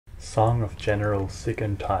Song of General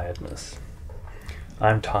Sick-and-Tiredness.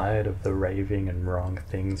 I'm tired of the raving and wrong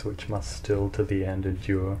things which must still to the end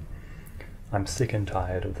endure. I'm sick and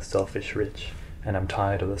tired of the selfish rich, and I'm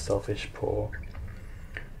tired of the selfish poor.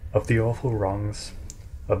 Of the awful wrongs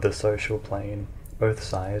of the social plane, both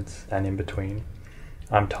sides and in between.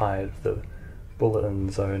 I'm tired of the bulletin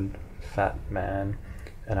zone fat man,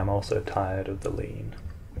 and I'm also tired of the lean.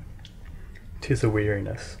 'Tis a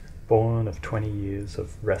weariness, born of 20 years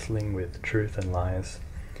of wrestling with truth and lies,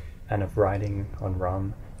 and of riding on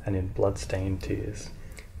rum and in blood-stained tears,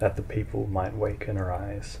 that the people might wake and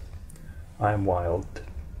arise. I am wild,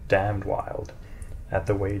 damned wild, at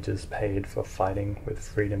the wages paid for fighting with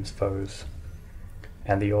freedom's foes,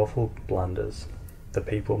 and the awful blunders the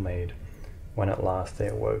people made when at last they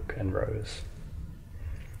awoke and rose.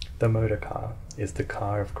 The motor car is the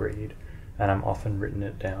car of greed, and I'm often written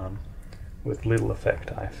it down, with little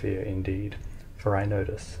effect I fear indeed, for I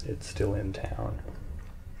notice it's still in town.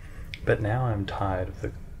 But now I'm tired of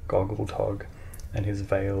the goggle-tog and his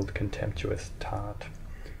veiled contemptuous tart.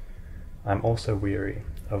 I'm also weary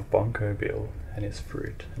of Bonko Bill and his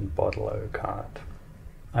fruit and bottle-o cart.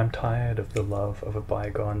 I'm tired of the love of a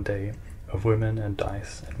bygone day, of women and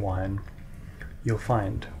dice and wine. You'll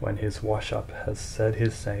find, when his wash-up has said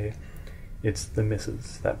his say, it's the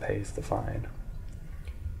missus that pays the fine.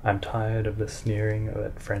 I'm tired of the sneering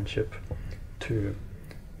at friendship, too,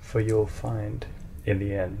 for you'll find, in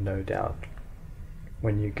the end, no doubt,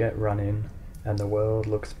 when you get run in and the world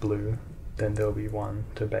looks blue, then there'll be one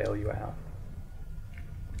to bail you out.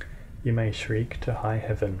 You may shriek to high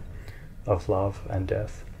heaven of love and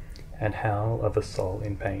death, and howl of a soul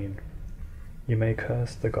in pain. You may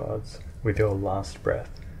curse the gods with your last breath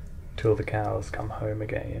till the cows come home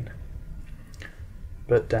again.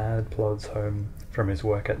 But Dad plods home from his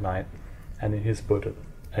work at night, and in his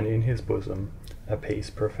bosom a peace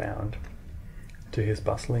profound, to his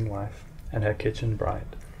bustling wife and her kitchen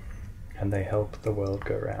bright, and they help the world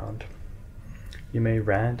go round. You may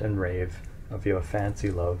rant and rave of your fancy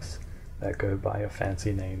loves that go by your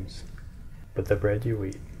fancy names, but the bread you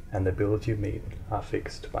eat and the bills you meet are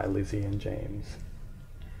fixed by Lizzie and James.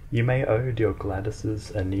 You may ode your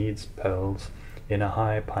Gladyses and Needs pearls in a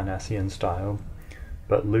high Parnassian style,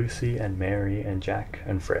 but Lucy and Mary and Jack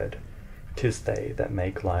and Fred, 'tis they that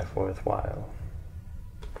make life worthwhile.